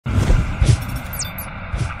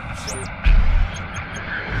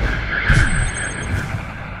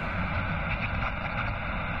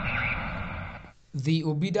The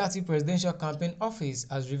Obi-Datti Presidential Campaign Office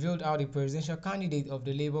has revealed how the presidential candidate of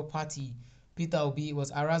the Labour Party, Peter Obi,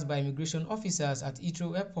 was harassed by immigration officers at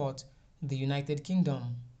Heathrow Airport, the United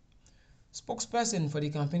Kingdom. Spokesperson for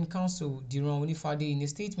the campaign council, Onifade, in a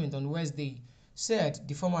statement on Wednesday, said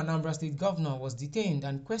the former Anambra State governor was detained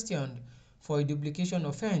and questioned for a duplication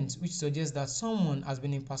offence which suggests that someone has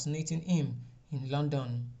been impersonating him in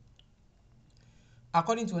London.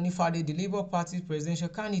 According to Onifade, the Labour Party's presidential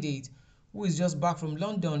candidate, who is just back from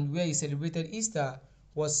London where he celebrated Easter,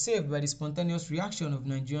 was saved by the spontaneous reaction of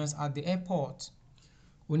Nigerians at the airport.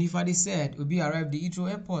 Onifade said Obi arrived at Heathrow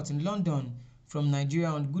Airport in London from Nigeria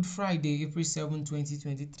on Good Friday, April 7,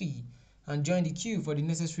 2023, and joined the queue for the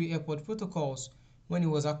necessary airport protocols when he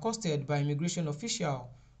was accosted by an immigration official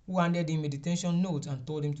who handed him a detention note and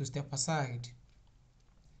told him to step aside.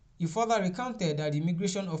 He further recounted that the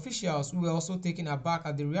immigration officials, who were also taken aback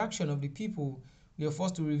at the reaction of the people, were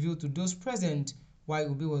forced to reveal to those present why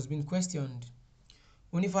Obi was being questioned.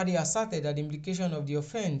 Onifade asserted that the implication of the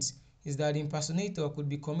offence is that the impersonator could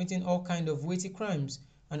be committing all kinds of weighty crimes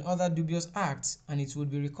and other dubious acts, and it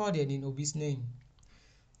would be recorded in Obi's name.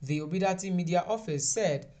 The Obi-Datti Media Office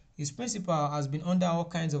said his principal has been under all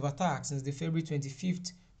kinds of attacks since the February 25,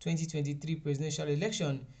 2023 presidential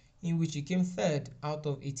election, in which he came third out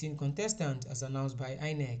of 18 contestants as announced by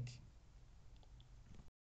INEC.